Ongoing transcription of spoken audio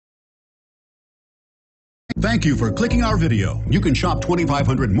Thank you for clicking our video. You can shop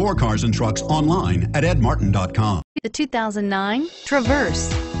 2,500 more cars and trucks online at edmartin.com. The 2009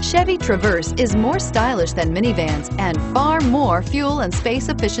 Traverse. Chevy Traverse is more stylish than minivans and far more fuel and space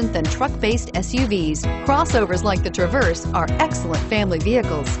efficient than truck-based SUVs. Crossovers like the Traverse are excellent family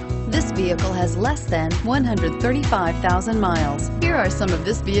vehicles. This vehicle has less than 135,000 miles. Here are some of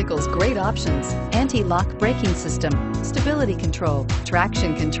this vehicle's great options: anti-lock braking system, stability control,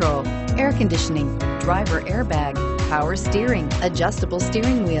 traction control, air conditioning, driver airbag, power steering, adjustable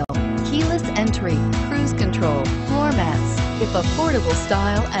steering wheel, keyless entry, cruise control, floor mats. If affordable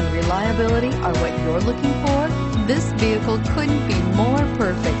style and reliability are what you're looking for, this vehicle couldn't be more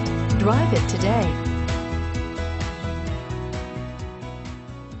perfect. Drive it today.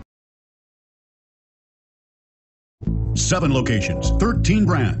 7 locations, 13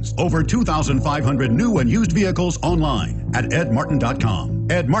 brands, over 2,500 new and used vehicles online at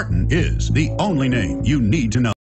edmartin.com. Ed Martin is the only name you need to know.